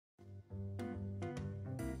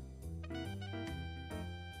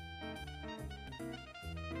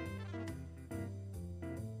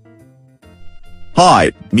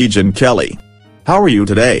Hi, Megan Kelly. How are you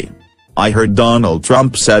today? I heard Donald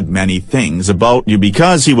Trump said many things about you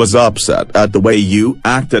because he was upset at the way you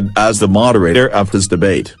acted as the moderator of his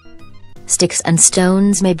debate. Sticks and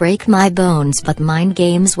stones may break my bones, but mind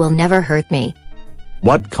games will never hurt me.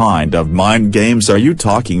 What kind of mind games are you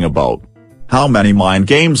talking about? How many mind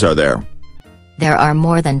games are there? There are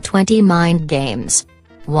more than 20 mind games.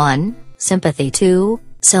 1. Sympathy. 2.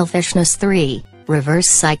 Selfishness. 3.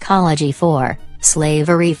 Reverse psychology. 4.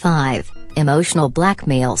 Slavery. 5. Emotional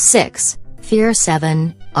blackmail. 6. Fear.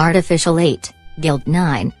 7. Artificial. 8. Guilt.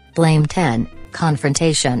 9. Blame. 10.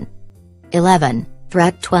 Confrontation. 11.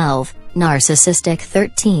 Threat. 12. Narcissistic.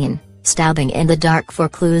 13. Stabbing in the dark for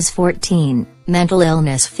clues. 14. Mental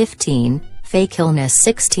illness. 15. Fake illness.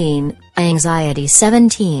 16. Anxiety.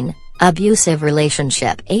 17. Abusive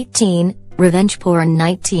relationship. 18. Revenge porn.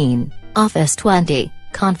 19. Office. 20.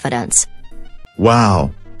 Confidence.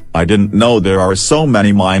 Wow. I didn't know there are so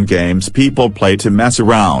many mind games people play to mess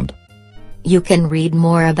around. You can read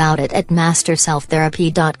more about it at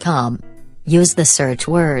masterselftherapy.com. Use the search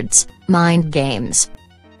words, mind games.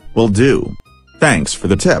 Will do. Thanks for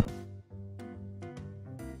the tip.